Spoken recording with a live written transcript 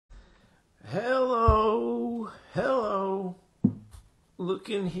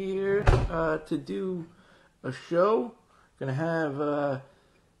looking here to do a show. Gonna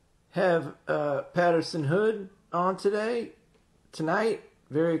have Patterson Hood on tonight.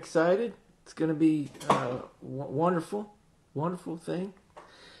 Very excited. It's gonna be wonderful thing.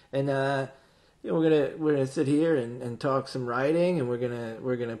 And we're gonna sit here and talk some writing, and we're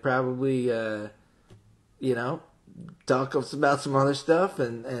gonna probably talk about some other stuff,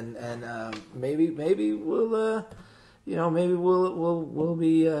 and maybe we'll we'll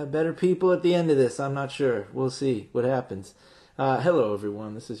be better people at the end of this. I'm not sure. We'll see what happens. Hello,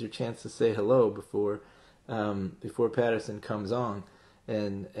 everyone. This is your chance to say hello before Patterson comes on,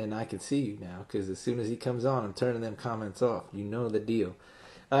 and I can see you now because as soon as he comes on, I'm turning them comments off. You know the deal.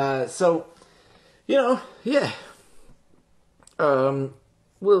 Yeah.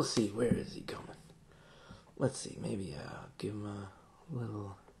 We'll see. Where is he going? Let's see. Maybe I'll give him a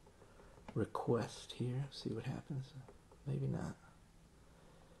little request here. See what happens. Maybe not.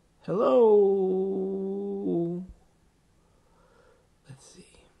 Hello. Let's see.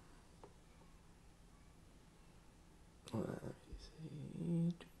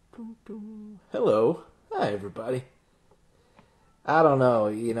 Hello. Hi, everybody. I don't know,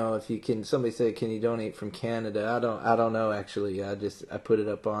 if you can. Somebody said, "Can you donate from Canada?" I don't know actually. I put it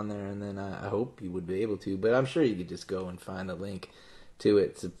up on there, and then I hope you would be able to. But I'm sure you could just go and find a link to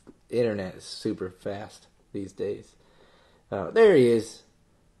it. Internet is super fast these days. There he is.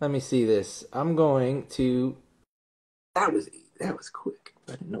 Let me see this. I'm going to. That was quick.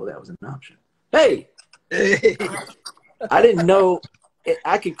 I didn't know that was an option. Hey. I didn't know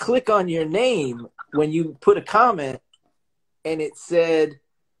I could click on your name when you put a comment. And it said,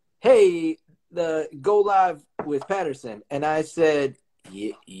 "Hey, go live with Patterson," and I said,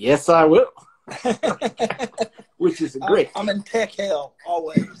 "Yes, I will," which is great. I'm in tech hell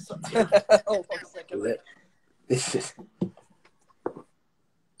always. Hold on a second. This is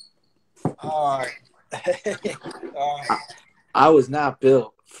all right. All right. I was not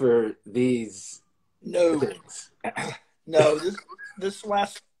built for these things. No. This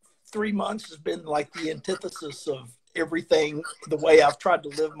last 3 months has been like the antithesis of everything, the way I've tried to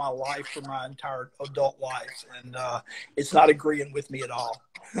live my life for my entire adult life, and it's not agreeing with me at all.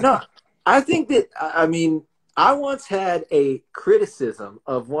 No, I think that, I once had a criticism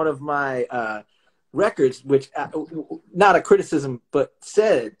of one of my records, which, not a criticism, but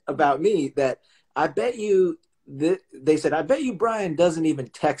said about me that I bet you, they said, "I bet you Brian doesn't even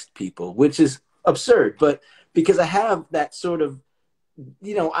text people," which is absurd, but because I have that sort of,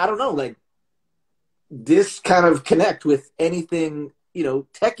 I don't know, like, this kind of connect with anything,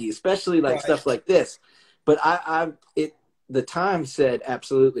 techie, especially like stuff like this. But the Times said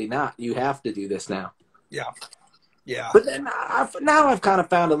absolutely not. You have to do this now. Yeah. But then I've kind of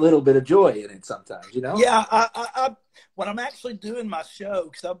found a little bit of joy in it sometimes, Yeah, I when I'm actually doing my show,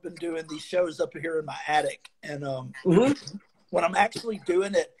 because I've been doing these shows up here in my attic, and when I'm actually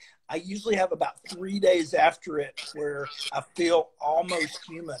doing it, I usually have about 3 days after it where I feel almost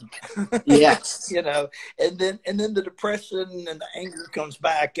human. Yes. And then the depression and the anger comes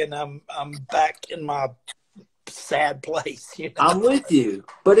back, and I'm back in my sad place. I'm with you,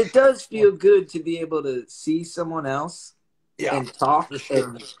 but it does feel good to be able to see someone else and talk.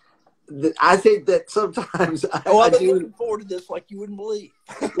 Sure. And I think that sometimes I've been looking forward to this like you wouldn't believe.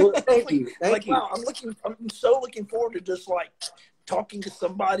 Well, thank you. Wow, I'm so looking forward to just like talking to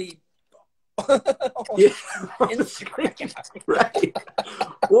somebody on Instagram. Right.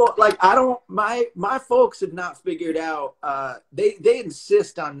 Well, like my folks have not figured out, they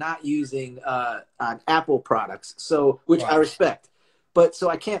insist on not using on Apple products, which I respect, but so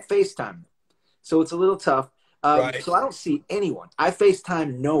I can't FaceTime them. So it's a little tough. So I don't see anyone. I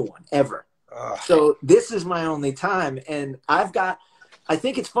FaceTime no one ever. So this is my only time, and I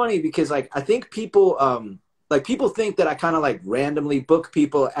think it's funny because like I think people people think that I kind of like randomly book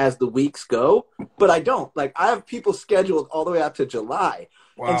people as the weeks go, but I don't. Like I have people scheduled all the way out to July.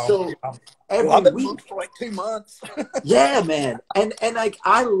 Wow. And so I've been booked for like 2 months. Yeah, man. And like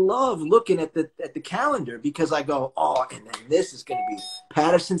I love looking at the calendar because I go, and then this is going to be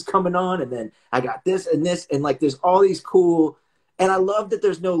Patterson's coming on, and then I got this, and like there's all these cool, and I love that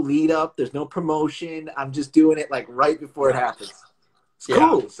there's no lead up, there's no promotion. I'm just doing it like right before it happens. It's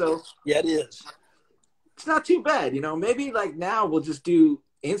cool. So yeah, it is. It's not too bad, maybe like now we'll just do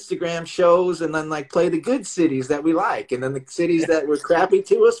Instagram shows and then like play the good cities that we like, and then the cities that were crappy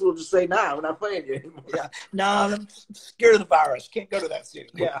to us, we'll just say, "Nah, we're not playing you anymore." Yeah, no, I'm scared of the virus. Can't go to that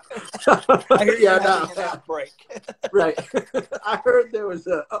city. Yeah, I hear you're having an outbreak. Right. I heard there was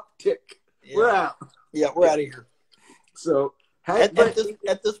an uptick. Yeah. We're out. Yeah, we're out of here. So at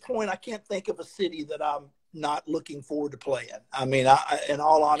this point, I can't think of a city that I'm not looking forward to playing. I mean, in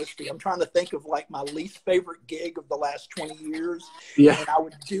all honesty, I'm trying to think of like my least favorite gig of the last 20 years. Yeah. And I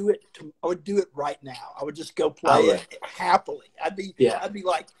would do it right now. I would just go play it happily. I'd be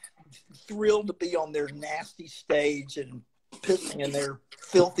like thrilled to be on their nasty stage and pissing in their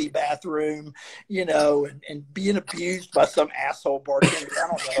filthy bathroom, you know, and being abused by some asshole bartender. I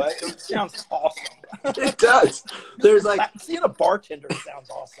don't know. It sounds awesome. It does. There's like seeing a bartender sounds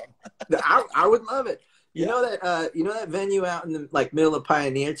awesome. I would love it. You know that venue out in the like middle of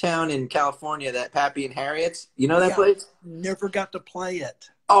Pioneer Town in California, that Pappy and Harriet's? You know that place? Never got to play it.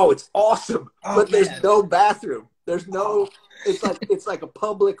 Oh, it's awesome. But man. There's no bathroom. There's no it's like a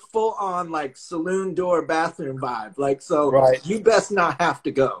public full on like saloon door bathroom vibe. Like you best not have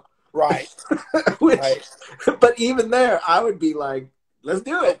to go. Right. But even there I would be like, let's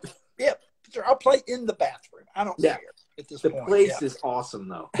do it. Yeah. Sure, I'll play in the bathroom. I don't care at this point. The place is awesome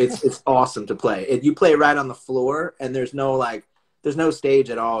though. It's awesome to play. You play right on the floor and there's no stage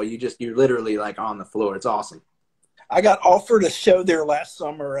at all. You're literally like on the floor. It's awesome. I got offered a show there last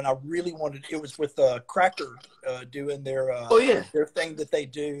summer, and I really wanted. It was with Cracker doing their their thing that they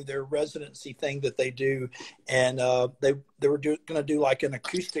do, their residency thing that they do, and they were going to do like an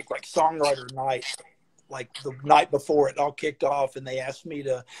acoustic like songwriter night, like the night before it all kicked off, and they asked me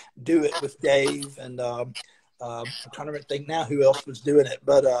to do it with Dave, and I'm trying to think now who else was doing it,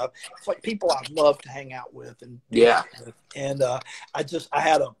 but it's like people I love to hang out with, and and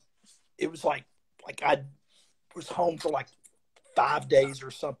it was like I was home for like 5 days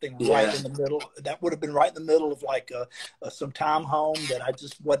or something, right in the middle. That would have been right in the middle of like some time home that I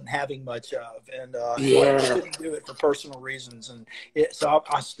just wasn't having much of, and I couldn't do it for personal reasons, and so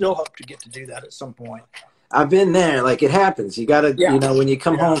I still hope to get to do that at some point. I've been there. Like it happens. You gotta, you know, when you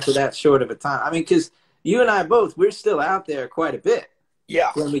come home for that short of a time. I mean, because you and I both, we're still out there quite a bit.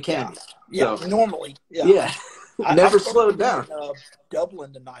 Yeah, when we can. Yeah, so, normally. Yeah. Never slowed down.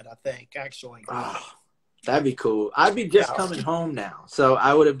 Dublin tonight, I think. Actually. Oh. That'd be cool. I'd be just coming home now, so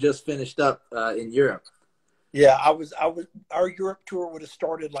I would have just finished up in Europe. Yeah, I was. Our Europe tour would have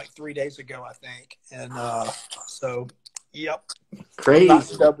started like 3 days ago, I think, and so crazy. Not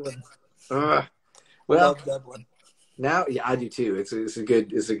Dublin. Well, love Dublin. Now, I do too. It's a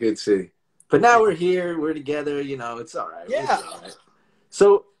good city. But now we're here, we're together. You know, it's all right. Yeah. All right.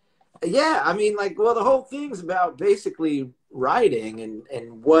 So, I mean, like, well, the whole thing's about basically writing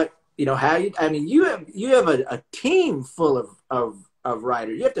and what. You know how you have a team full of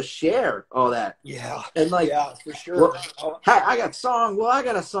writers. You have to share all that. Yeah. And like for sure. Well, I got a song. Well,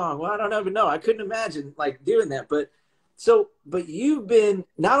 I don't even know. I couldn't imagine like doing that. But you've been,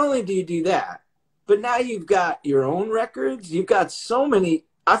 not only do you do that, but now you've got your own records. You've got so many.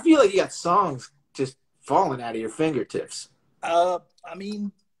 I feel like you got songs just falling out of your fingertips. I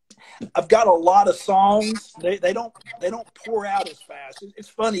mean, I've got a lot of songs. They don't pour out as fast. It's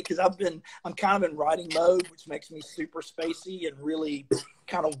funny because I'm kind of in writing mode, which makes me super spacey and really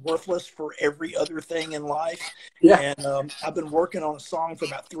kind of worthless for every other thing in life. Yeah. And I've been working on a song for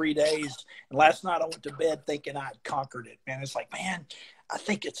about 3 days. And last night I went to bed thinking I'd conquered it. And it's like, man, I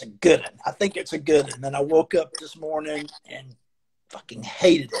think it's a good one. And then I woke up this morning and fucking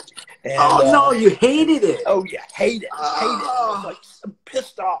hated it. And, no, you hated it. Oh yeah, hate it. I was like, I'm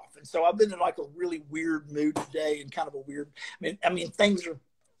pissed off, and so I've been in like a really weird mood today, and kind of a weird. I mean, things are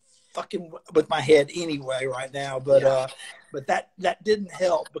fucking with my head anyway right now, but that didn't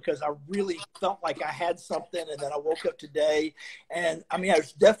help because I really felt like I had something, and then I woke up today, and I mean,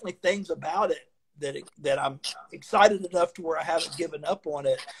 there's definitely things about it that I'm excited enough to where I haven't given up on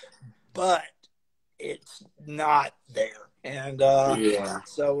it, but it's not there. And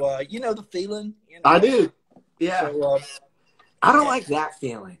so you know the feeling. You know? I do. Yeah. So, I don't like that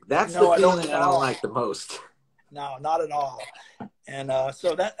feeling. That's the feeling I don't like the most. No, not at all. And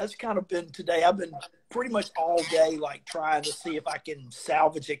so that's kind of been today. I've been pretty much all day like trying to see if I can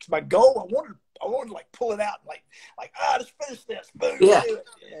salvage it. 'Cause my goal, I wanted to like pull it out and like just finish this. Boom. Yeah. Do it.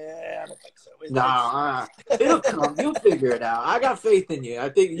 Yeah, I don't think so. It'll come. You'll figure it out. I got faith in you. I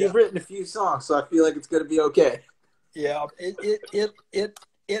think you've written a few songs, so I feel like it's going to be okay. Yeah,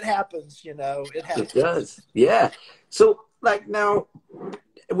 it happens, you know. It happens. It does. Yeah. So like now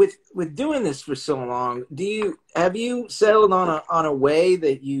with doing this for so long, have you settled on a way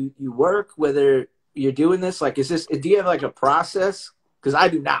that you work, whether you're doing this? Like, do you have like a process? Because I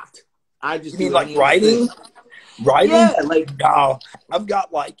do not. I just mean like writing? Writing? Yeah, like no. I've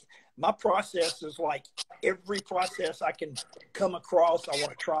got like my process is like every process I can come across, I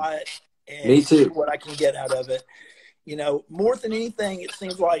want to try it and Me too. see what I can get out of it. You know, more than anything, it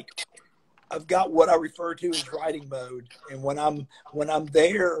seems like I've got what I refer to as writing mode. And when I'm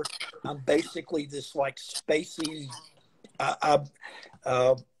there, I'm basically this like spacey. I,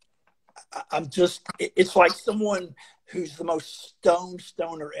 I, I'm just, it's like someone who's the most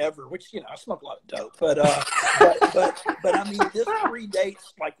stoner ever, which, I smoke a lot of dope, but I mean, this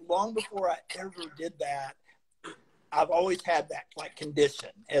predates like long before I ever did that. I've always had that like condition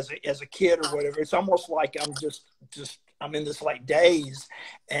as a kid or whatever. It's almost like I'm just I'm in this like daze.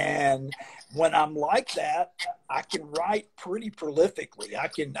 And when I'm like that, I can write pretty prolifically. I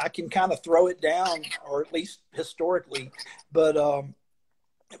can kind of throw it down, or at least historically, but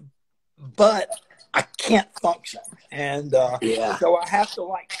I can't function. And so I have to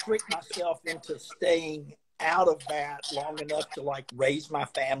like trick myself into staying out of that long enough to like raise my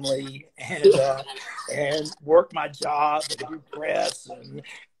family and work my job and do press and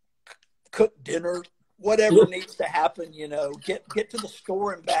cook dinner, whatever needs to happen, get to the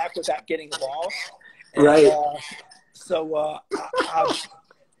store and back without getting lost. And, right. So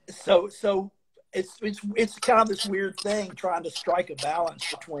it's kind of this weird thing, trying to strike a balance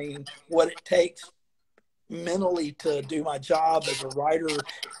between what it takes mentally to do my job as a writer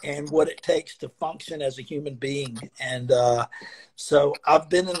and what it takes to function as a human being. And so I've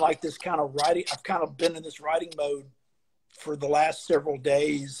been in like this kind of writing. I've kind of been in this writing mode for the last several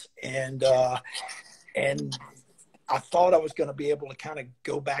days, and I thought I was going to be able to kind of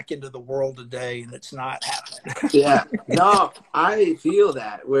go back into the world today, and it's not happening. Yeah, no, I feel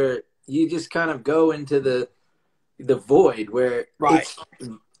that, where you just kind of go into the void where Right.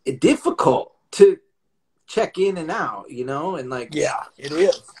 it's difficult to check in and out, and like, yeah, it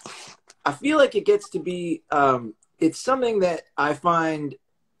is. I feel like it gets to be, it's something that I find,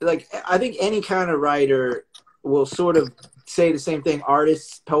 like, I think any kind of writer will sort of say the same thing.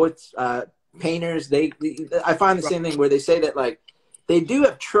 Artists, poets, painters, I find the same thing, where they say that like they do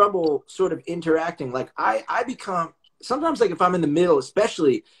have trouble sort of interacting. Like I become sometimes, like if I'm in the middle,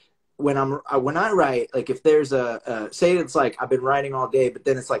 especially when I write, like if there's say it's like I've been writing all day, but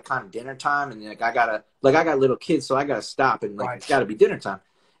then it's like kind of dinner time, and like I got little kids, so I gotta stop, and like Right. It's gotta be dinner time.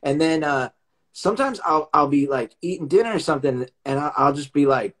 And then sometimes I'll be like eating dinner or something, and I'll just be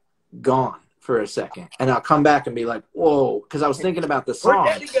like gone for a second, and I'll come back and be like, whoa, because I was thinking about the song.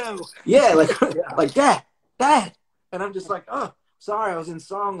 Where'd Daddy go? Yeah, like Yeah. like dad, and I'm just like, oh, sorry, I was in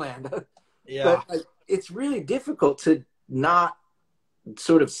Songland. Yeah. But like, it's really difficult to not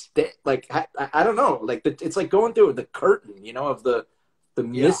sort of stay. Like I don't know, like it's like going through the curtain, of the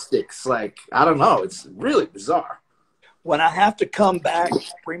mystics. Like I don't know, it's really bizarre. When I have to come back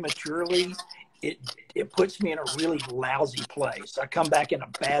prematurely, it puts me in a really lousy place. I come back in a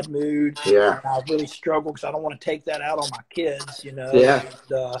bad mood. Yeah. And I really struggle because I don't want to take that out on my kids, Yeah.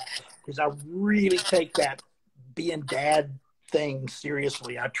 Because I really take that being dad thing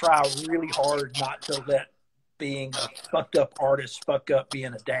seriously. I try really hard not to let being a fucked up artist fuck up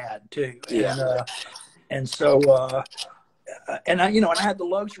being a dad too. Yeah. And so and I had the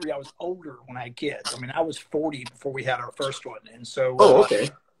luxury. I was older when I had kids. I mean, I was 40 before we had our first one, and so okay.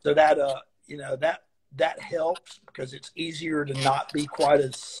 So that that helps, because it's easier to not be quite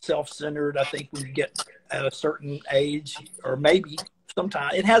as self-centered. I think when you get at a certain age, or maybe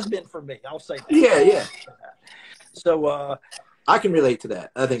sometimes it has been for me. I'll say that. Yeah. So I can relate to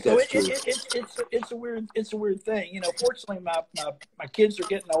that. I think that's true. It's a weird thing. Fortunately, my kids are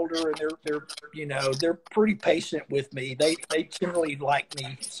getting older, and they're pretty patient with me. They generally like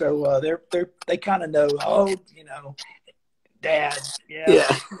me, so they kind of know. Oh, Dad.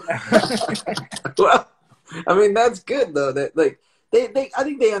 Yeah. Well, I mean, that's good though. That like I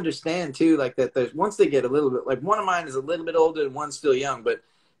think they understand too. Like that. There's once they get a little bit, like one of mine is a little bit older and one's still young, but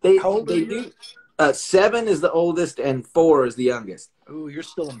they do. 7 is the oldest and 4 is the youngest. Ooh, you're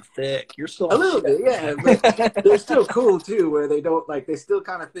still in the thick. You're still a little bit, yeah. But they're still cool too, where they don't like. They still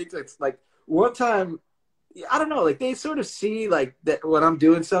kind of think it's like one time. I don't know. Like they sort of see like that when I'm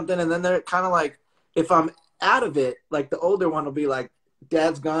doing something, and then they're kind of like, if I'm out of it, like the older one will be like,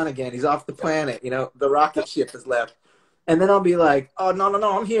 Dad's gone again. He's off the planet. The rocket ship has left. And then I'll be like, oh, no,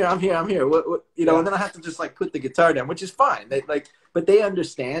 I'm here. What and then I have to just like put the guitar down, which is fine. But they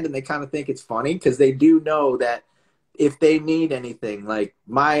understand, and they kind of think it's funny, because they do know that if they need anything, like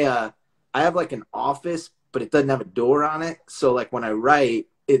I have like an office, but it doesn't have a door on it. So like when I write,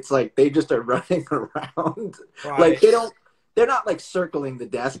 it's like they just are running around. Right. Like they're not like circling the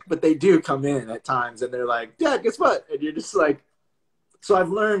desk, but they do come in at times, and they're like, Dad, guess what? And you're just like, so I've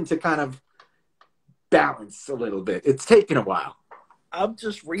learned to kind of balance a little bit. It's taken a while. I've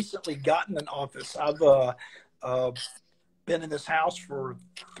just recently gotten an office. I've been in this house for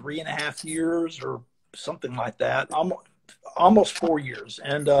 3.5 years or something like that. Almost 4 years.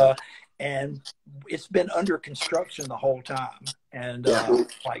 And and it's been under construction the whole time. And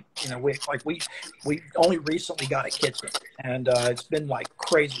like, you know, we only recently got a kitchen, and it's been like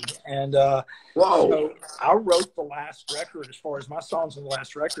crazy. And so I wrote the last record, as far as my songs on the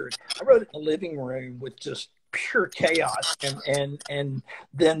last record, I wrote it in the living room with just pure chaos, and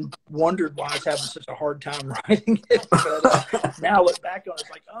then wondered why I was having such a hard time writing it. But now I look back on it, it's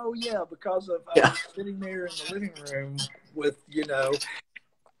like, oh yeah, because of I was sitting there in the living room with, you know,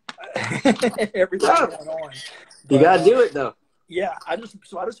 everything going on. But, you gotta do it though. Yeah, I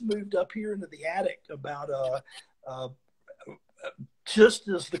just moved up here into the attic about just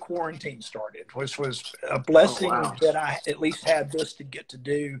as the quarantine started, which was a blessing that I at least had this to get to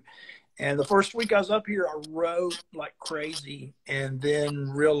do. And the first week I was up here, I wrote like crazy, and then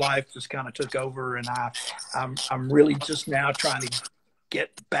real life just kind of took over, and I'm really just now trying to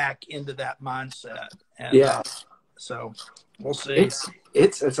get back into that mindset. And, so we'll see.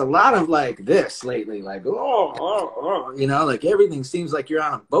 It's a lot of like this lately, like you know, like everything seems like you're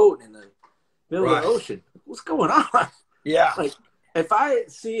on a boat in the middle of the ocean. What's going on? Yeah. Like if I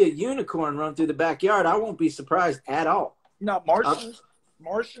see a unicorn run through the backyard, I won't be surprised at all. No, Martians,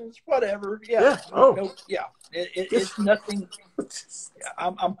 whatever. Yeah. It's nothing.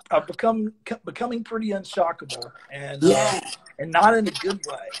 I'm becoming pretty unshockable, and not in a good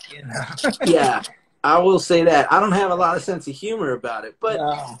way, you know. Yeah, I will say that. I don't have a lot of sense of humor about it, but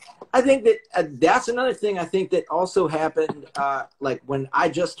I think that that's another thing I think that also happened, like when I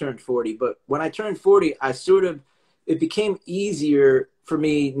just turned 40. But when I turned 40, it became easier for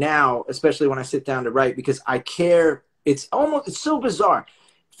me now, especially when I sit down to write, because I care. It's so bizarre.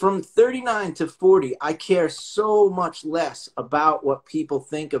 From 39 to 40, I care so much less about what people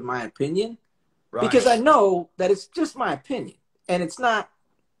think of my opinion, because I know that it's just my opinion, and it's not.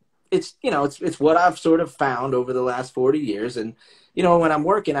 It's, you know, it's what I've sort of found over the last 40 years. And, you know, when I'm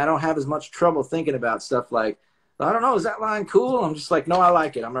working, I don't have as much trouble thinking about stuff like, I don't know, is that line cool? I'm just like, no, I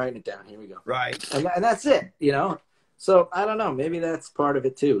like it. I'm writing it down. Here we go. Right. And that's it, you know? So I don't know. Maybe that's part of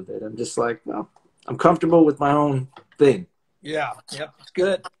it too, that I'm just like, well, I'm comfortable with my own thing. Yeah. Yep. It's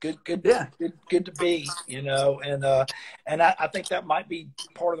good. Good. Yeah. Good to be, you know, and I think that might be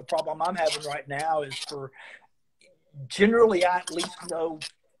part of the problem I'm having right now is generally I at least know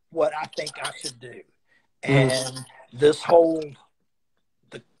what I think I should do. And this whole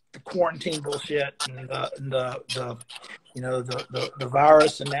the quarantine bullshit and the you know the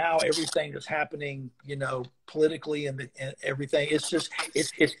virus, and now everything that's happening, you know, politically and everything,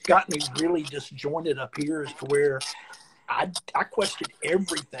 it's got me really disjointed up here as to where I question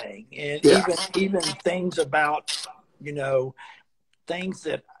everything, and even things about, you know, things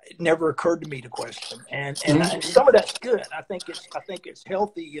that it never occurred to me to question, and some of that's good. I think it's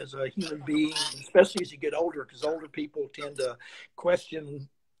healthy as a human being, especially as you get older, because older people tend to question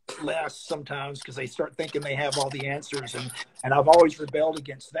less sometimes because they start thinking they have all the answers, and I've always rebelled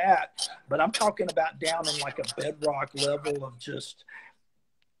against that. But I'm talking about down on like a bedrock level of just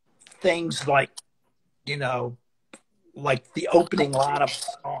things like, you know, like the opening line of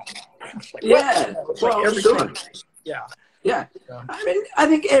a song. It's like, it's like everything. Yeah. Yeah, I mean, I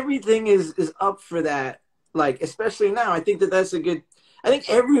think everything is up for that. Like, especially now, I think that's a good. I think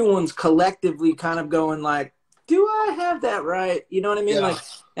everyone's collectively kind of going like, "Do I have that right?" You know what I mean? Like,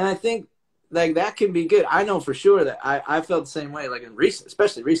 and I think like that can be good. I know for sure that I felt the same way. Like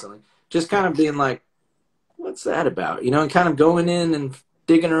especially recently, just kind of being like, "What's that about?" You know, and kind of going in and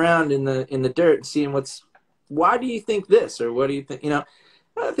digging around in the dirt and seeing why do you think this, or what do you think? You know,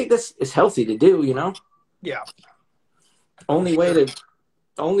 I think it's healthy to do. You know? Yeah. Only way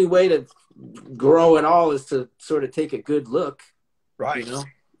to grow it all is to sort of take a good look, right? You know,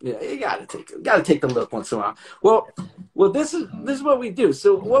 yeah, you gotta take the look once in a while. Well, this is what we do.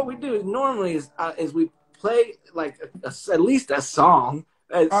 So what we do normally is we play like at least a song.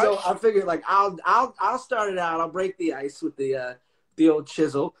 And so I figured like I'll start it out. I'll break the ice with the old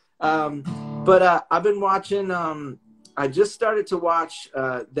chisel. But I've been watching. I just started to watch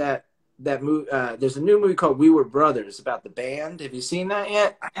that movie. There's a new movie called We Were Brothers about the band. Have you seen that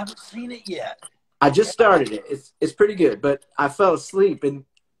yet? I haven't seen it yet. I just started it. It's pretty good, but I fell asleep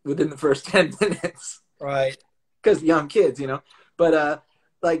within the first 10 minutes. Right. Because young kids, you know. But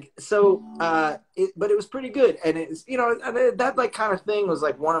but it was pretty good, and it's, you know, that like kind of thing was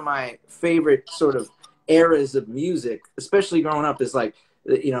like one of my favorite sort of eras of music, especially growing up. Is like,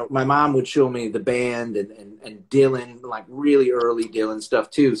 you know, my mom would show me the band and Dylan, like really early Dylan stuff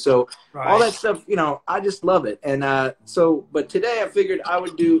too. So all that stuff, you know, I just love it. And but today I figured I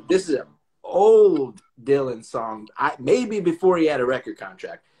would do, this is an old Dylan song, maybe before he had a record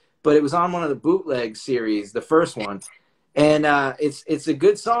contract, but it was on one of the bootleg series, the first one. And it's a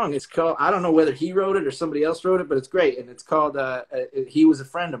good song. It's called, I don't know whether he wrote it or somebody else wrote it, but it's great. And it's called He Was a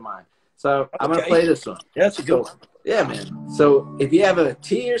Friend of Mine. So I'm going to play this one. Yeah, that's a good one. Yeah, man. So if you have a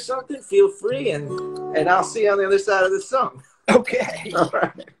tea or something, feel free, and I'll see you on the other side of the song. Okay. All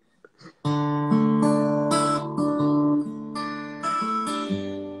right.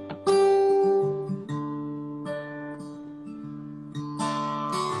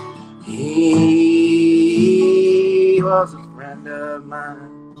 He was a friend of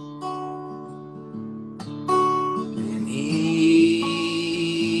mine, and he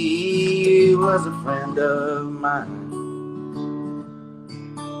was a friend of mine.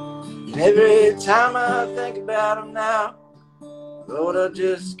 And every time I think about him now, Lord, I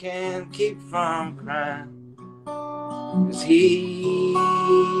just can't keep from crying. 'Cause he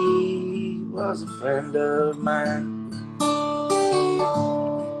was a friend of mine.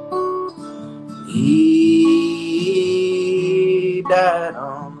 He died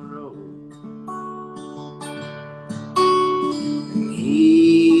on the road, and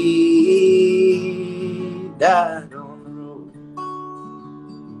he died on the road.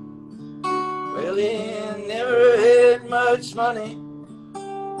 Well, he never had much money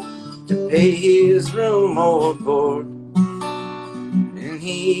to pay his room or board, and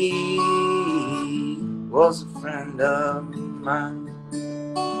he was a friend of mine.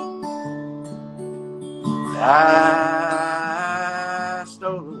 I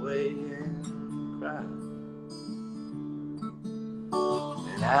stole away and cried,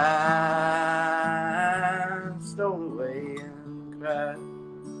 and I stole away and cried,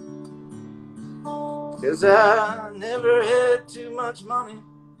 'cause I never had too much money,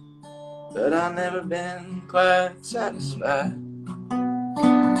 but I never been quite satisfied.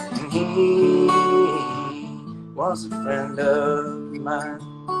 And he was a friend of mine.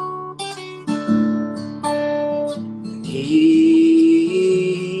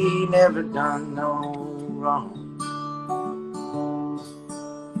 He never done no wrong.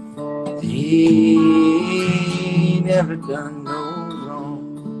 He never done no wrong.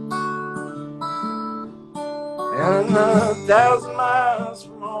 And 1,000 miles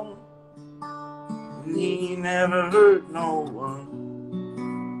from home, and he never hurt no one.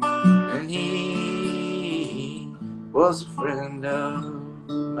 And he was a friend of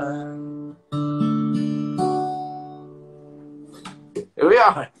mine. Here we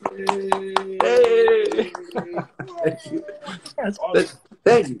are. Hey. Thank you. That's awesome.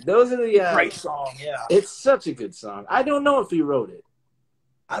 Thank you. Those are the great song. Yeah, it's such a good song. I don't know if he wrote it.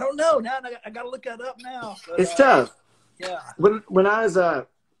 I don't know. Now I got to look that up now. But, it's tough. Yeah. When I was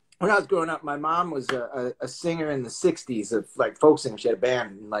growing up, my mom was a singer in the '60s of like folk singer. She had a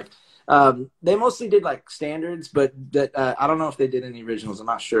band, and like they mostly did like standards, but that I don't know if they did any originals. I'm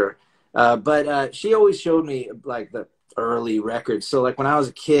not sure. But she always showed me like the early records. So like when I was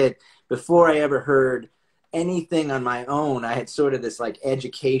a kid, before I ever heard anything on my own, I had sort of this like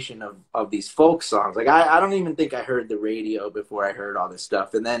education of these folk songs. Like I don't even think I heard the radio before I heard all this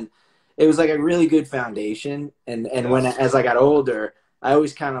stuff. And then it was like a really good foundation. And when, as I got older, I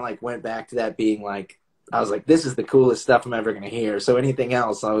always kind of like went back to that being like, I was like, this is the coolest stuff I'm ever going to hear. So anything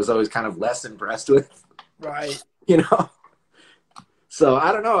else, I was always kind of less impressed with. Right. You know? So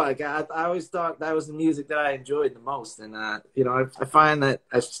I don't know. Like I always thought that was the music that I enjoyed the most, and you know, I find that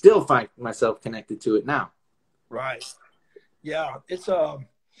I still find myself connected to it now. Right. Yeah. It's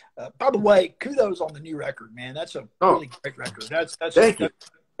by the way, kudos on the new record, man. That's a really great record. That's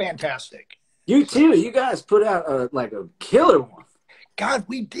fantastic. You too. You guys put out like a killer one. God,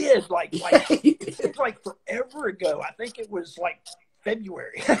 we did. Like it seems like forever ago. I think it was like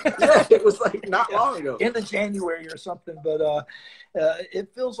February. Yeah, it was like not long ago. End of January or something, but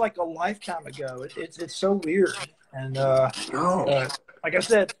it feels like a lifetime ago. It's so weird. And like I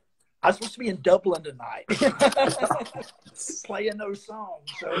said, I'm supposed to be in Dublin tonight playing those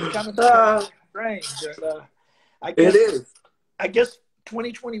songs. So it's kind of strange. I guess, it is. I guess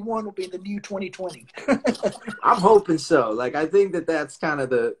 2021 will be the new 2020. I'm hoping so. Like I think that's kind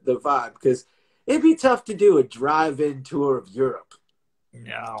of the vibe, because it'd be tough to do a drive-in tour of Europe.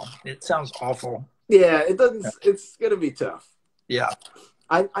 No, it sounds awful. Yeah, it doesn't. It's gonna be tough. Yeah,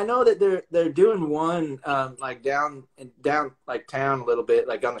 I know that they're doing one like down like town a little bit,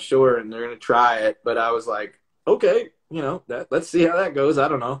 like on the shore, and they're gonna try it. But I was like, okay, you know, let's see how that goes. I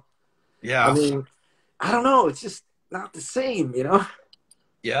don't know. Yeah, I mean, I don't know. It's just not the same, you know.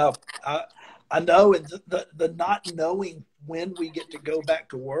 Yeah, I know, and the not knowing when we get to go back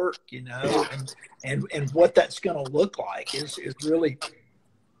to work, you know, and what that's going to look like is really,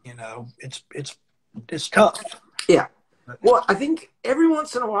 you know, it's tough. Yeah. Well, I think every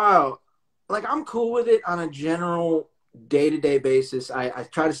once in a while, like I'm cool with it on a general day-to-day basis. I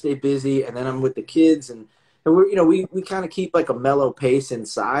try to stay busy, and then I'm with the kids, and we're, we kind of keep like a mellow pace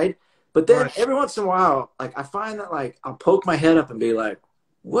inside. But then Right. every once in a while, like I find that like I'll poke my head up and be like,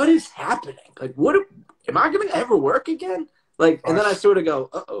 what is happening? Like, am I going to ever work again? Like, and Right. then I sort of go,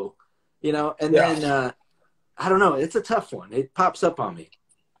 uh-oh, and Yeah. then I don't know. It's a tough one. It pops up on me.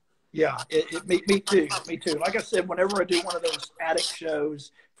 Yeah. Me too. Me too. Like I said, whenever I do one of those attic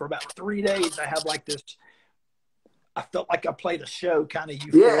shows for about 3 days, I have like this. I felt like I played a show kind of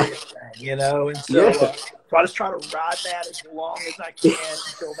Yeah. euphoria thing, And so, Yeah. so I just try to ride that as long as I can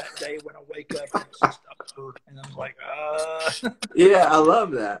until that day when I wake up and it's just over. And I'm like, Yeah, I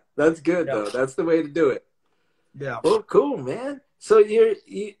love that. That's good yeah, though. That's the way to do it. yeah. Well, cool, man. So are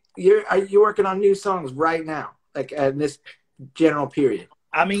you working on new songs right now, like in this general period?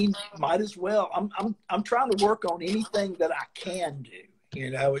 I mean, might as well. I'm trying to work on anything that I can do.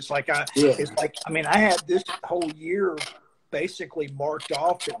 Yeah. I mean, I had this whole year basically marked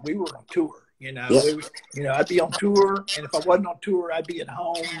off that we were on tour. Yeah. I'd be on tour, and if I wasn't on tour, I'd be at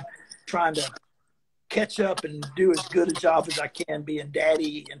home trying to catch up and do as good a job as I can being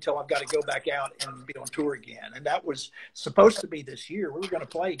daddy until I've got to go back out and be on tour again. And that was supposed to be this year. We were going to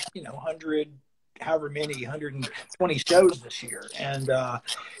play, 100, however many, 120 shows this year. And,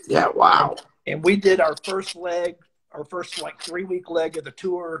 Yeah. Wow. and we did our first like 3-week leg of the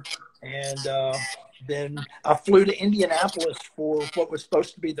tour. And, then I flew to Indianapolis for what was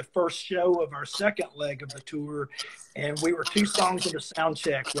supposed to be the first show of our second leg of the tour. And we were 2 songs into sound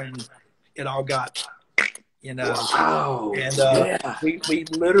check when it all got, Wow. and Yeah. we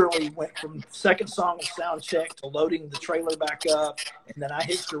literally went from second song of sound check to loading the trailer back up, and then I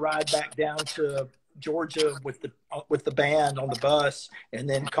hitched a ride back down to Georgia with the band on the bus, and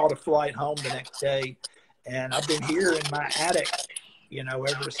then caught a flight home the next day. And I've been here in my attic,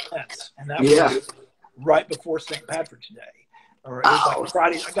 ever since. And that was right before St. Patrick's Day, or it was like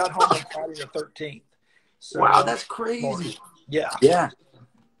Friday. I got home on Friday the 13th. So, Wow, that's crazy. Yeah. Yeah.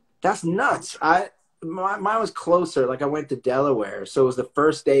 That's nuts. Mine was closer. Like I went to Delaware, so it was the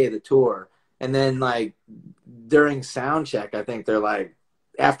first day of the tour, and then like during sound check, I think they're like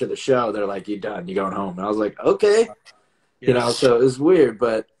after the show, they're like, "You done? You going home?" And I was like, "Okay," So it was weird,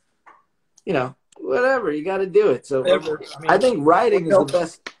 but whatever. You got to do it. So I think writing is the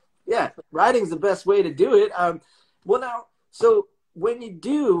best. Yeah, writing's the best way to do it. Well, now, so when you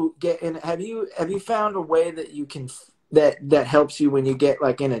do get in, have you found a way that you can that helps you when you get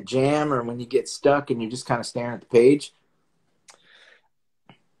like in a jam or when you get stuck and you're just kind of staring at the page?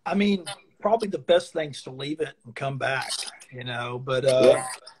 I mean, probably the best thing is to leave it and come back, but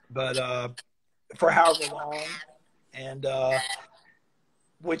for however long, and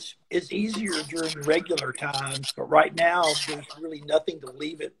which is easier during regular times, but right now there's really nothing to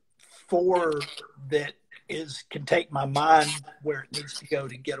leave it for that can take my mind where it needs to go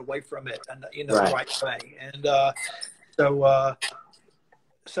to get away from it, and the right way. And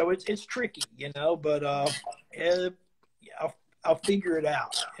so it's tricky, but I'll figure it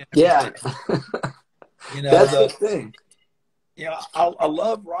out. Yeah. That's the thing. I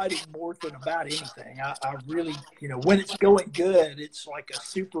love writing more than about anything. I really, when it's going good, it's like a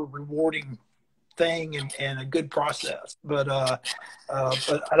super rewarding thing and a good process. But I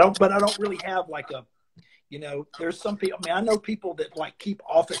don't really have like a, there's some people. I mean, I know people that like keep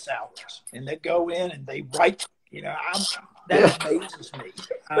office hours and they go in and they write. That amazes me.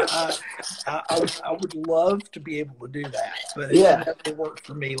 I would love to be able to do that, but it never worked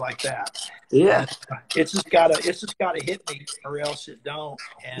for me like that. Yeah, it's just gotta hit me, or else it don't.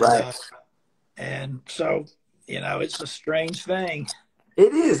 And and so it's a strange thing.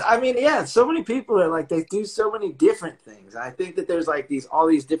 It is. I mean, so many people are like, they do so many different things. I think that there's like all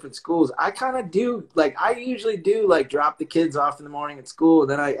these different schools. I kind of do, like, I usually do like drop the kids off in the morning at school. And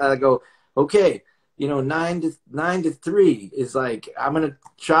then I go, okay, 9 to 3 is like, I'm going to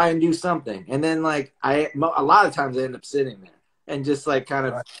try and do something. And then like, a lot of times I end up sitting there and just like kind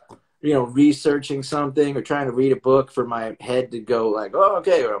of, researching something or trying to read a book for my head to go like, oh,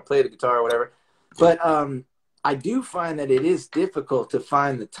 okay, or I'll play the guitar or whatever. But, I do find that it is difficult to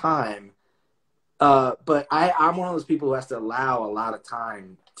find the time, but I'm one of those people who has to allow a lot of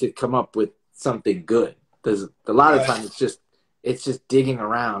time to come up with something good. Because a lot of times it's just digging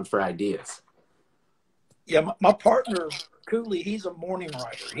around for ideas. Yeah, my partner Cooley, he's a morning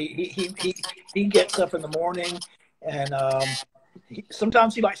writer. He gets up in the morning, and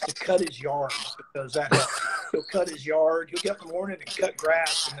sometimes he likes to cut his yard because that helps. He'll cut his yard. He'll get up in the morning and cut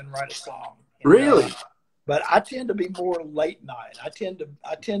grass and then write a song. Really? But I tend to be more late night. I tend to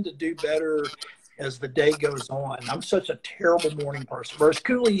do better as the day goes on. I'm such a terrible morning person. Whereas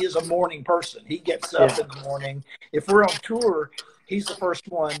Cooley is a morning person. He gets up in the morning. If we're on tour, he's the first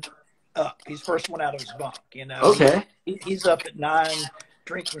one up. He's first one out of his bunk. You know, Okay. he's up at 9,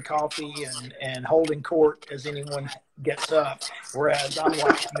 drinking coffee and holding court as anyone gets up. Whereas I'm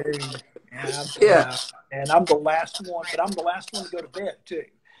like noon. And I'm the last one, but I'm the last one to go to bed too.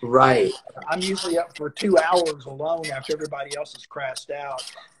 Right. And I'm usually up for 2 hours alone after everybody else has crashed out,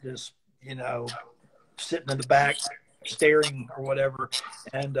 just, you know, sitting in the back, staring or whatever.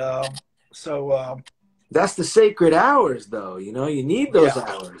 And that's the sacred hours, though. You know, you need those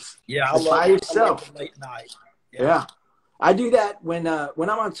hours. Yeah, I love by yourself. I love the late night. Yeah. I do that when I'm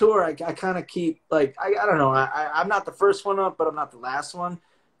on tour. I kind of keep like I don't know. I'm not the first one up, but I'm not the last one.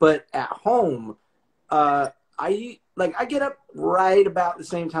 But at home, I get up right about the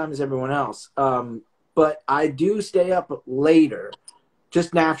same time as everyone else. But I do stay up later,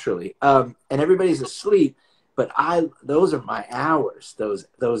 just naturally. And everybody's asleep. But those are my hours.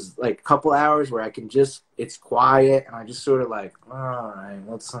 Those like couple hours where I can just, it's quiet and I just sort of like, all right,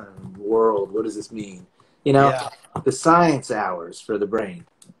 what's in the world? What does this mean? You know, the science hours for the brain.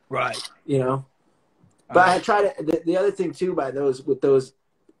 Right. You know, but I try to. The other thing too, with those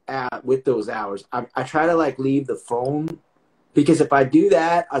hours, I try to like leave the phone, because if I do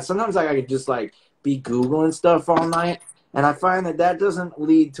that, sometimes I could just like be Googling stuff all night, and I find that doesn't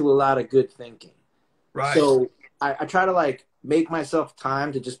lead to a lot of good thinking. Right. So I try to like make myself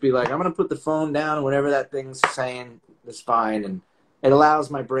time to just be like, I'm gonna put the phone down, and whatever that thing's saying is fine, and it allows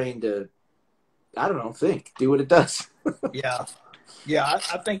my brain to, I don't know, do what it does. Yeah.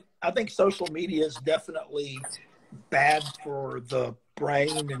 I think social media is definitely bad for the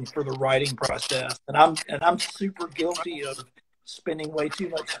brain and for the writing process. And I'm super guilty of spending way too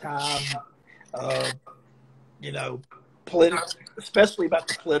much time, you know, especially about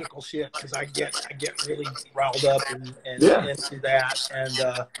the political shit, because I get really riled up and into that,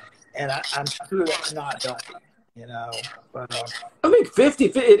 and I'm sure that's not healthy. You know, but I think 50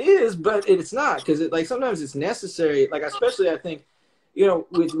 it is, but it's not, because like sometimes it's necessary. Like especially I think, you know,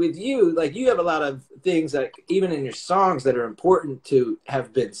 with you, like you have a lot of things that even in your songs that are important to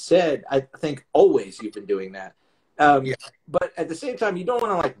have been said. I think always you've been doing that. But at the same time, you don't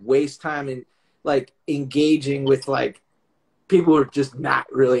want to like waste time in like engaging with like people who are just not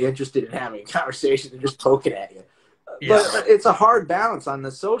really interested in having a conversation and just poking at you. But it's a hard balance on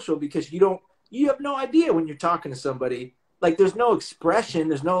the social, because you have no idea when you're talking to somebody. Like there's no expression,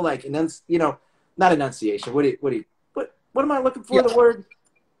 there's no like not enunciation. What am I looking for? The word,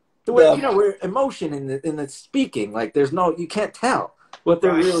 where emotion in the speaking. Like there's no, you can't tell what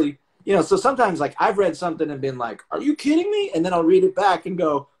they're really, So sometimes like I've read something and been like, "Are you kidding me?" And then I'll read it back and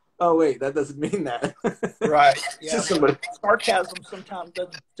go, "Oh wait, that doesn't mean that." Right. Yeah. Sarcasm sometimes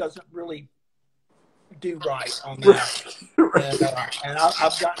doesn't really do right on that. Right. And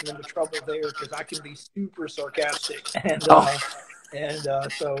I've gotten into trouble there because I can be super sarcastic, and so I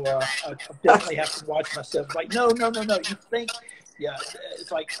definitely have to watch myself. Like, no. You think,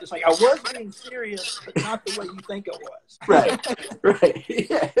 it's like I was being serious, but not the way you think it was. Right.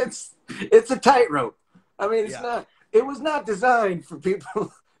 Yeah, it's a tightrope. I mean, it's not. It was not designed for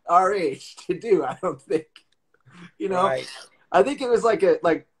people our age to do. I don't think. Right. I think it was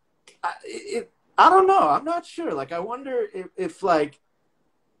I don't know. I'm not sure. Like, I wonder if like,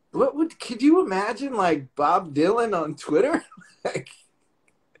 could you imagine like Bob Dylan on Twitter? Like,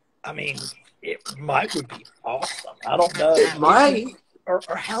 I mean, it would be awesome. I don't know. It might. Or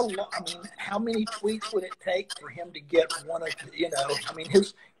how long? I mean, how many tweets would it take for him to get one of I mean,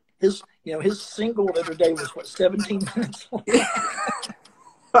 his single the other day was 17 minutes long.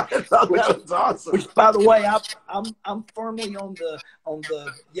 I thought that was awesome. Which, by the way, I'm firmly on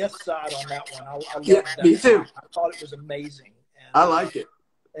the yes side on that one. I love that. Me too. I thought it was amazing. And, I like it.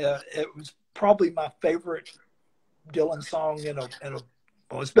 It was probably my favorite Dylan song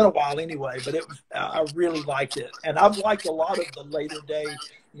well, it's been a while anyway, but I really liked it. And I've liked a lot of the later day,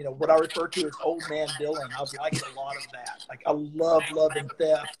 what I refer to as old man Dylan. I've liked a lot of that. Like, I love Love and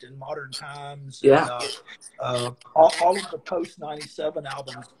Theft and Modern Times. And, all of the post 97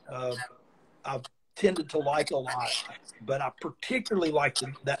 albums, I've tended to like a lot, but I particularly liked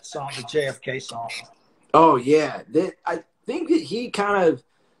that song, the JFK song. Oh yeah. I think that he kind of,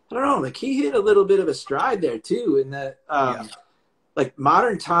 I don't know, like he hit a little bit of a stride there too, in that, like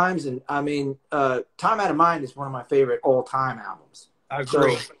Modern Times, and I mean, Time Out of Mind is one of my favorite all-time albums. I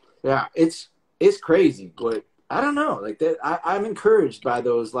agree. So, yeah, it's crazy, but I don't know, like that. I'm encouraged by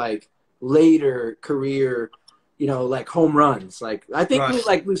those like later career, like home runs. Like I think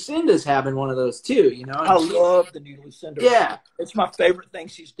like Lucinda's having one of those too. I love the new Lucinda. Yeah, it's my favorite thing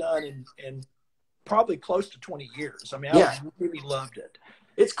she's done in probably close to 20 years. I mean, Yeah. I really loved it.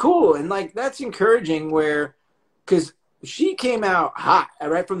 It's cool. And like, that's encouraging because she came out hot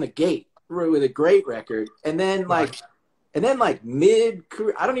right from the gate with a great record. And then like mid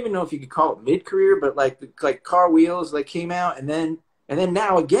career, I don't even know if you could call it mid career, but like Car Wheels like came out and then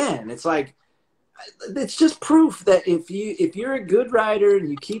now again, it's like, it's just proof that if you're a good writer and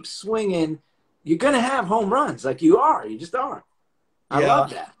you keep swinging, you're going to have home runs. Like you just are. I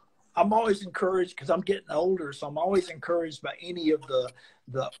love that. I'm always encouraged because I'm getting older, so I'm always encouraged by any of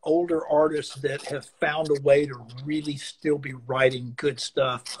the older artists that have found a way to really still be writing good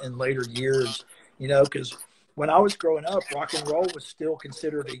stuff in later years. You know, because when I was growing up, rock and roll was still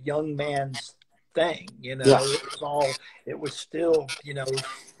considered a young man's thing. You know, Yeah. it was still, you know,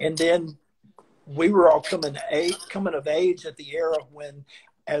 and then we were all coming of age at the era when,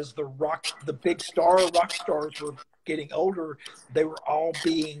 as the rock stars were getting older, they were all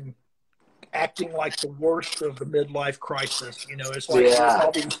acting like the worst of the midlife crisis. You know, it's like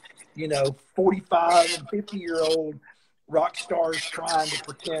all these, you know, 45 and 50-year-old rock stars trying to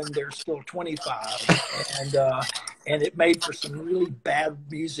pretend they're still 25, and it made for some really bad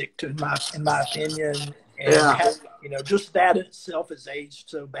music, in my opinion. And you know, just that in itself has aged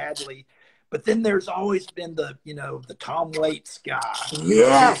so badly. But then there's always been the Tom Waits guy.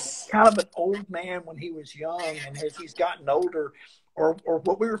 Yes. Kind of an old man when he was young, and as he's gotten older, or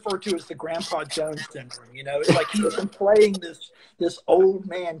what we refer to as the Grandpa Jones syndrome. You know, it's like he's been playing this old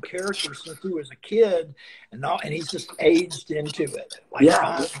man character since he was a kid, and he's just aged into it like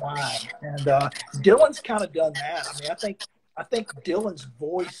fine wine. And Dylan's kind of done that. I mean, I think Dylan's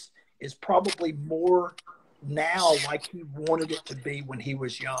voice is probably more now like he wanted it to be when he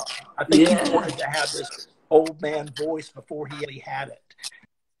was young. I think he wanted to have this old man voice before he really had it.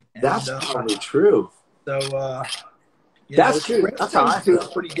 And, that's probably true. So that's true. That's how I feel.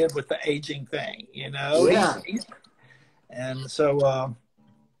 Pretty good with the aging thing, you know. And so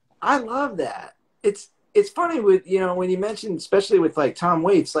I love that. It's funny with, you know, when you mentioned, especially with like Tom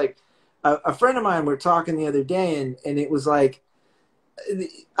Waits, like a friend of mine, were talking the other day, and it was like,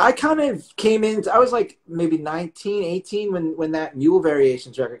 I kind of came in, I was like maybe 19, 18 when that Mule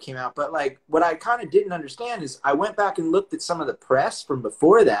Variations record came out. But like what I kind of didn't understand is I went back and looked at some of the press from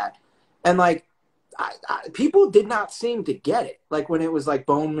before that, and like people did not seem to get it. Like when it was like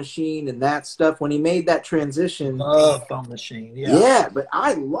Bone Machine and that stuff, when he made that transition. Bone Machine, yeah. But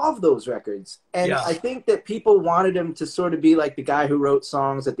I love those records. And I think that people wanted him to sort of be like the guy who wrote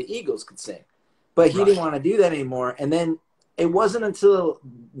songs that the Eagles could sing. But he didn't want to do that anymore. And then it wasn't until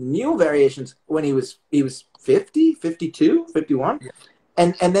Mule Variations when he was 50, 52, 51. Yeah.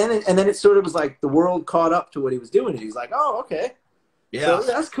 And then it sort of was like the world caught up to what he was doing. And he's like, oh, okay. Yeah. So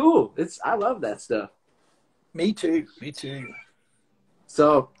that's cool. I love that stuff. Me too.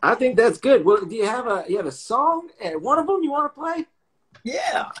 So I think that's good. Well, do you have a song and one of them you want to play?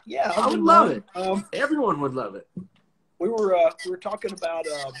 Yeah. I would love it. Everyone would love it. We were talking about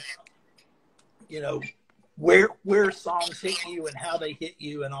you know, where songs hit you and how they hit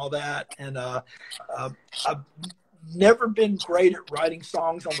you and all that. And I've never been great at writing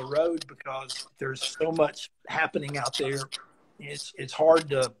songs on the road because there's so much happening out there. It's hard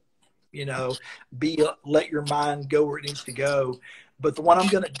to, you know, let your mind go where it needs to go. But the one I'm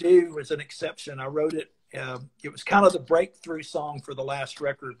going to do is an exception. I wrote it. It was kind of the breakthrough song for the last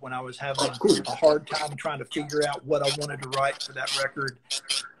record when I was having a hard time trying to figure out what I wanted to write for that record.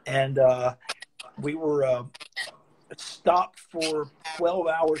 And we were stopped for 12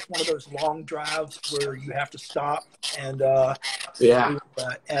 hours, one of those long drives where you have to stop. And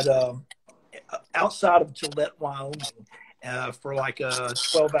outside of Gillette, Wyoming, for like a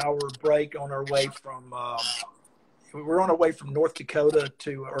 12-hour break on our way from we were on our way from South Dakota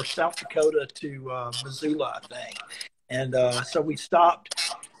to Missoula, I think. And so we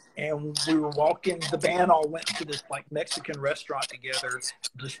stopped and we were walking. The band all went to this like Mexican restaurant together,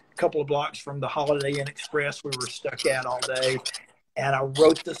 just a couple of blocks from the Holiday Inn Express we were stuck at all day. And I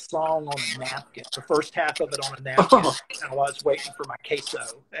wrote this song on a napkin, the first half of it on a napkin, while I was waiting for my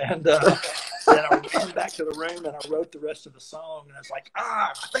queso. And then I ran back to the room and I wrote the rest of the song. And I was like,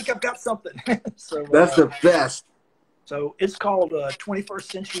 I think I've got something. So that's the best. So it's called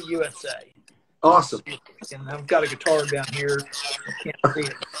 21st Century USA. Awesome. And I've got a guitar down here. I can't see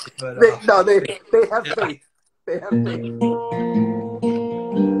it. But, they have faith. They have faith.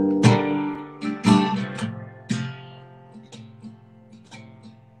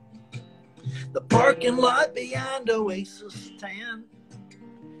 The parking lot behind Oasis Tan,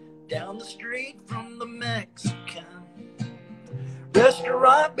 down the street from the Mexican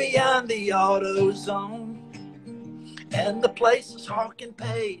restaurant behind the AutoZone, and the place is hawking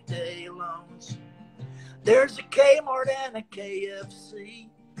payday loans. There's a Kmart and a KFC,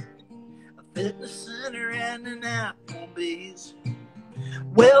 a fitness center and an Applebee's,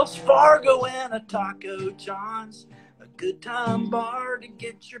 Wells Fargo and a Taco John's, a good time bar to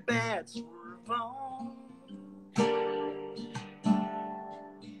get your bad swerve on.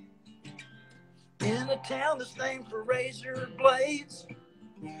 In a town that's named for razor blades,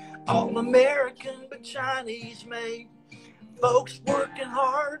 all American but Chinese made, folks working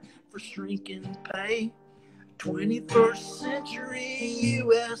hard for shrinking pay, 21st century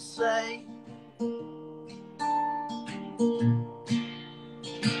USA.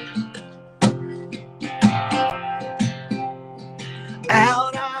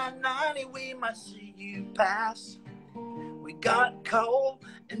 Out I-90 we might see you pass. We got coal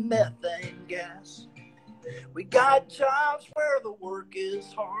and methane gas. We got jobs where the work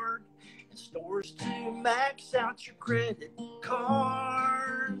is hard, and stores to max out your credit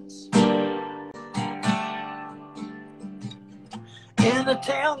cards. In a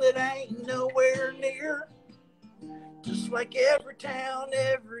town that ain't nowhere near, just like every town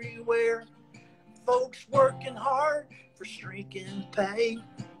everywhere, folks working hard for shrinking pay.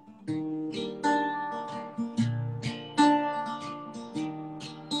 You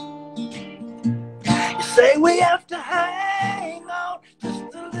say we have to hang on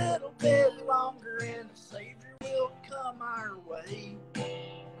just a little bit longer and the Savior will come our way.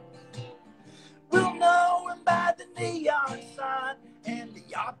 We'll know him by the neon sign and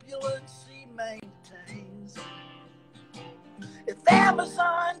the opulence he maintains. If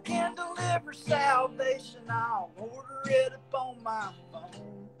Amazon can deliver salvation, I'll order it upon my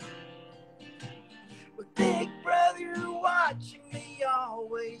phone. With Big Brother watching me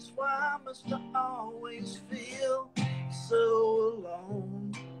always, why must I always feel so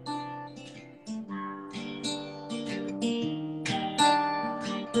alone?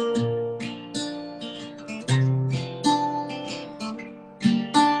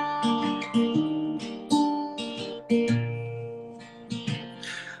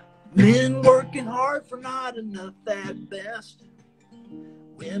 Men working hard for not enough at best.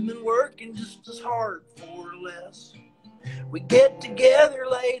 Women working just as hard for less. We get together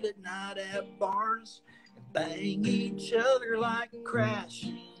late at night at bars and bang each other like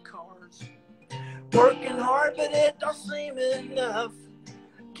crashing cars. Working hard, but it don't seem enough.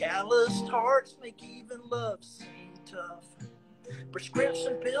 Calloused hearts make even love seem tough.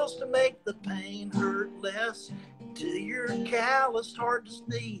 Prescription pills to make the pain hurt less, until your calloused heart just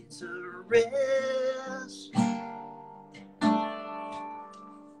needs a rest.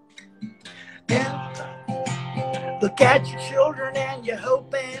 And look at your children and you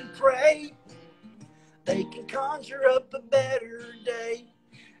hope and pray they can conjure up a better day.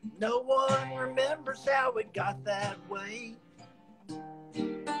 No one remembers how it got that way.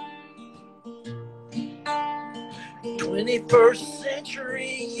 21st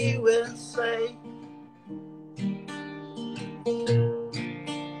century USA.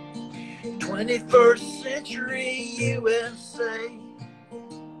 21st century USA.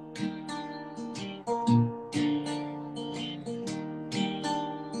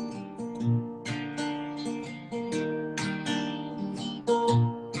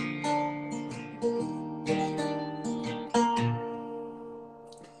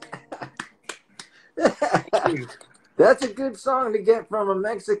 That's a good song to get from a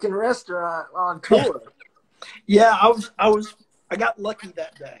Mexican restaurant on tour. Yeah, I got lucky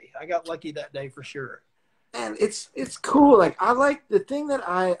that day. I got lucky that day for sure. And it's cool. Like, I like the thing that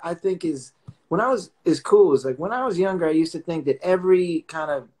I think is cool is like when I was younger, I used to think that every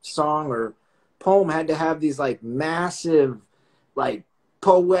kind of song or poem had to have these like massive, like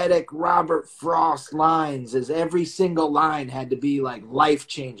poetic Robert Frost lines, as every single line had to be like life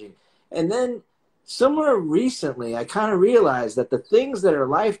changing. And then somewhere recently, I kind of realized that the things that are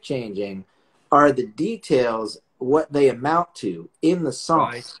life changing are the details, what they amount to in the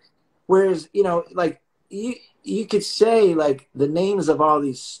song. Right. Whereas, you know, like you could say like the names of all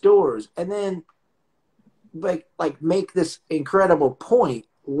these stores and then like make this incredible point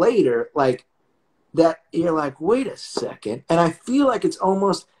later, like that you're like, wait a second. And I feel like it's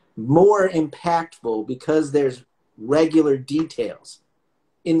almost more impactful because there's regular details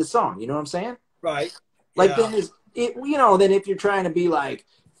in the song. You know what I'm saying? Right. Like, yeah. Then if you're trying to be like,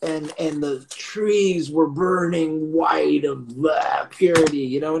 and the trees were burning white of purity,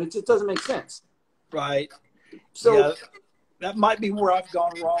 you know, and it just doesn't make sense. Right. So yeah, that might be where I've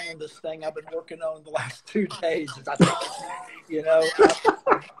gone wrong on this thing I've been working on the last 2 days. Is I think,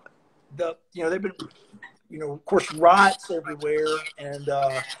 they've been, of course, riots everywhere, and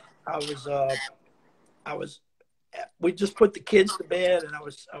I was we just put the kids to bed, and I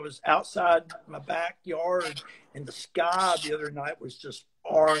was outside my backyard, and the sky the other night was just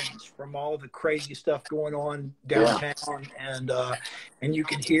orange from all the crazy stuff going on downtown, and you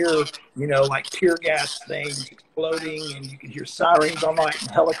could hear, you know, like tear gas things exploding, and you could hear sirens all night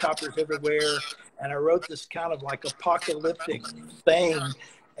and helicopters everywhere. And I wrote this kind of like apocalyptic thing,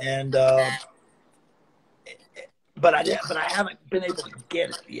 and but I haven't been able to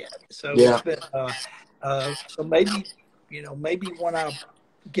get it yet. So it's been so maybe, you know, maybe when I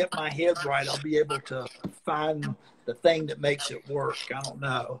get my head right, I'll be able to find the thing that makes it work. I don't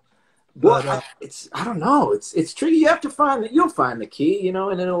know. But I don't know. It's tricky. You have to find that. You'll find the key, you know,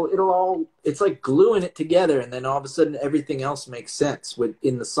 and it'll all. It's like gluing it together, and then all of a sudden everything else makes sense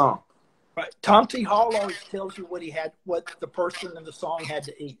in the song. Right. Tom T. Hall always tells you what the person in the song had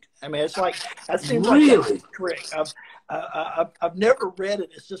to eat. I mean, it's like, that seems like a trick. I've never read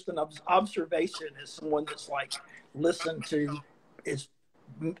it. It's just an observation as someone that's like listened to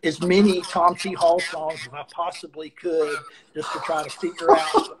as many Tom T. Hall songs as I possibly could, just to try to figure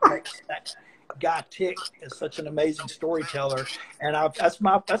out what makes that guy tick as such an amazing storyteller. And that's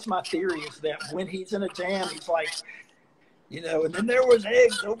my theory, is that when he's in a jam, he's like, you know, and then there was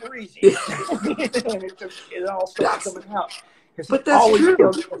eggs over easy. It all starts coming out. But that's true.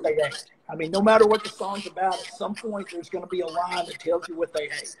 Tells you what they ate. I mean, no matter what the song's about, at some point there's going to be a line that tells you what they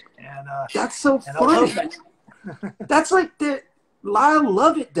ate. And that's so funny. That's like Lyle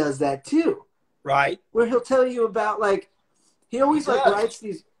Lovett does that too. Right. Where he'll tell you about, like, he always like writes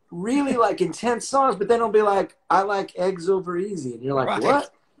these really like intense songs, but then he'll be like, I like eggs over easy. And you're like,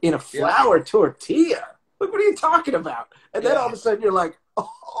 what? In a flour tortilla? Like, what are you talking about? And then all of a sudden you're like,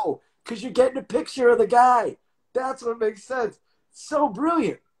 oh, because you're getting a picture of the guy. That's what makes sense. So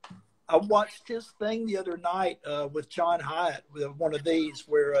brilliant. I watched his thing the other night with John Hyatt, with one of these,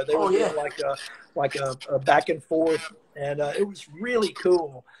 where they were doing like a back and forth, and it was really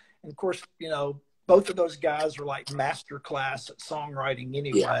cool. And of course, you know, both of those guys are like master class at songwriting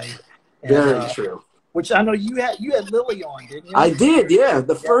anyway. Yeah, very true. Which I know you had Lily on, didn't you? I did, yeah.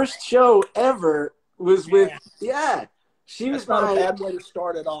 The first show ever was with, she was not a bad way to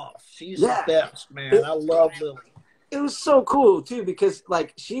start it off. She's the best, man. I love Lily. It was so cool too, because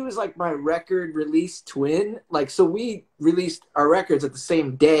like she was like my record release twin. Like, so we released our records at the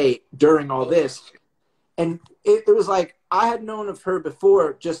same day during all this. And it was like, I had known of her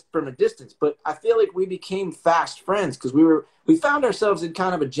before just from a distance, but I feel like we became fast friends because we found ourselves in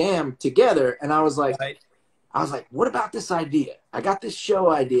kind of a jam together. And I was like, what about this idea? I got this show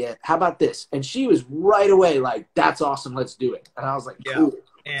idea. How about this? And she was right away like, that's awesome. Let's do it. And I was like, cool.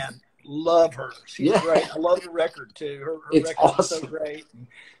 And love her. She's great. I love the record too. Her record is so great. And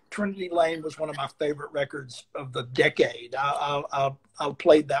Trinity Lane was one of my favorite records of the decade. I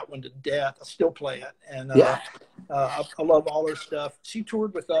played that one to death. I still play it. And I love all her stuff. She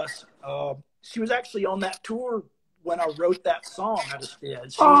toured with us. She was actually on that tour when I wrote that song I just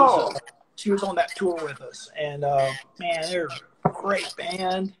did. She was on that tour with us. And man, they're a great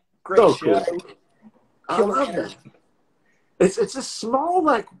band. Great show. Cool. I love that. It's a small,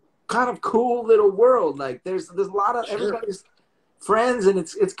 like, kind of cool little world. Like there's a lot of everybody's friends, and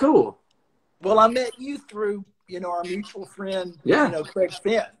it's cool. Well, I met you through, you know, our mutual friend, you know, Craig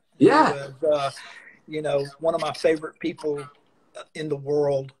Finn. Yeah. Who was, you know, one of my favorite people in the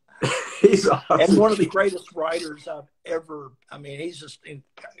world. He's awesome. And one of the greatest writers I've ever, I mean, he's just,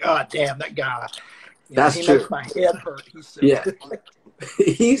 God damn, that guy. That's he true. makes my head hurt. He's so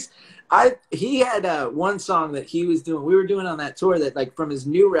he had one song that he was doing. We were doing on that tour that, like, from his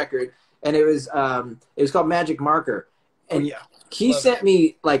new record, and it was called Magic Marker. And he sent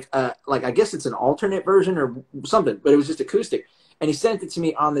me like I guess it's an alternate version or something, but it was just acoustic. And he sent it to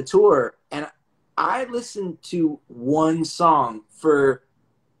me on the tour, and I listened to one song for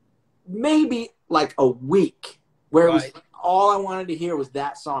maybe like a week, where it was all I wanted to hear was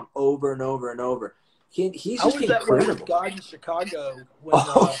that song over and over and over. He's just incredible. That God in Chicago when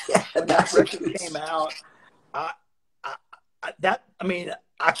that record came out. I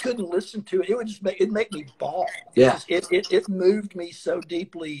couldn't listen to it. It would just make me bawl. Yeah, it moved me so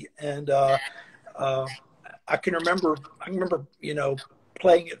deeply, and I can remember. You know,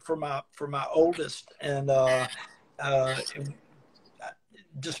 playing it for my oldest, and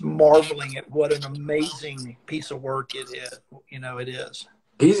just marveling at what an amazing piece of work it is. You know, it is.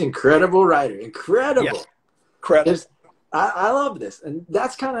 He's an incredible writer. Incredible. Yeah. Incredible. I love this. And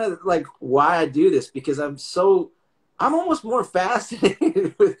that's kind of like why I do this, because I'm almost more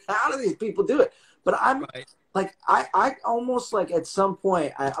fascinated with how do these people do it. But I'm like, I almost, like, at some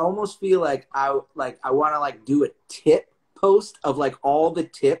point, I almost feel like I want to, like, do a tip post of like all the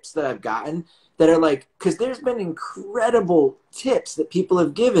tips that I've gotten that are like, because there's been incredible tips that people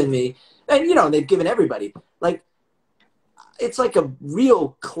have given me, and you know, they've given everybody. Like, it's like a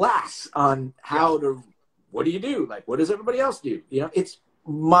real class on how to, what do you do? Like, what does everybody else do? You know, it's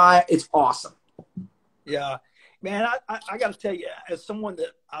awesome. Yeah, man, I got to tell you, as someone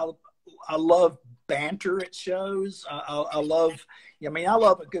that I love banter at shows. I love, I mean, I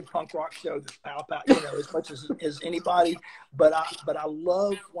love a good punk rock show that's pow pow, you know, as much as anybody. But I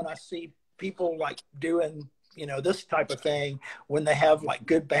love when I see people like doing, you know, this type of thing when they have like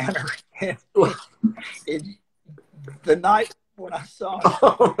good banter. The night when I saw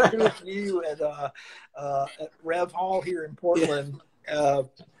you at Rev Hall here in Portland,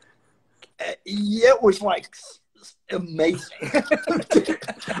 it was like amazing.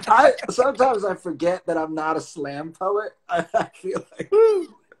 Sometimes I forget that I'm not a slam poet. I feel like,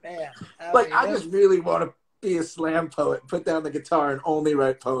 man, I just really want to be a slam poet, put down the guitar, and only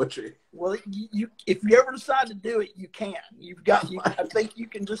write poetry. Well, you if you ever decide to do it, you can. I think you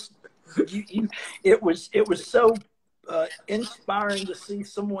can just. It was so inspiring to see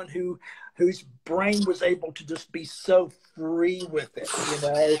someone whose brain was able to just be so free with it, you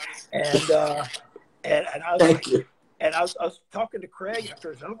know, and I was Thank you. And I was talking to Craig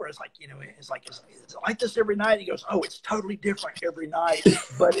after it was over. It's like, you know, it's like this every night. He goes, oh, it's totally different every night,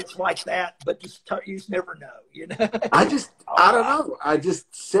 but it's like that. But you just never know, you know. I don't know. I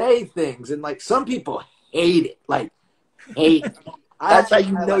just say things, and like some people hate it, like hate it. That's how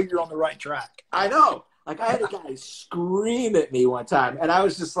you know you're on the right track. I know. Like I had a guy scream at me one time, and I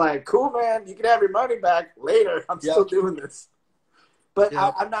was just like, "Cool, man. You can have your money back later. I'm still doing this." But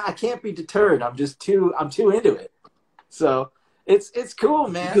I can't be deterred. I'm too into it. So it's cool,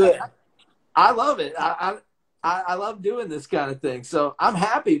 man. Good. I love it. I love doing this kind of thing. So I'm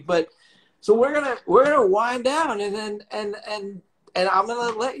happy. But so we're gonna wind down, and then and I'm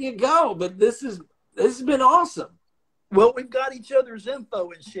gonna let you go. But this has been awesome. Well, we've got each other's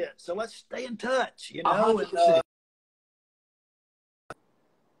info and shit, so let's stay in touch. You know. And,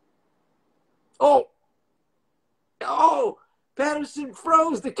 oh, Patterson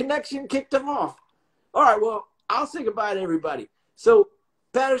froze. The connection kicked him off. All right. Well, I'll say goodbye to everybody. So,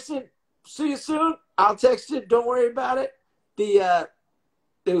 Patterson, see you soon. I'll text you. Don't worry about it. It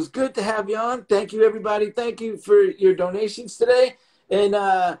was good to have you on. Thank you, everybody. Thank you for your donations today. And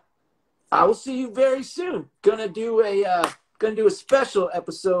I will see you very soon. Gonna do a special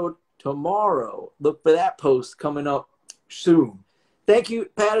episode tomorrow. Look for that post coming up soon. Thank you,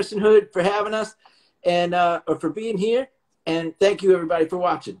 Patterson Hood, for having us and or for being here. And thank you, everybody, for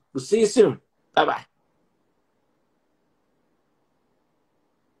watching. We'll see you soon. Bye-bye.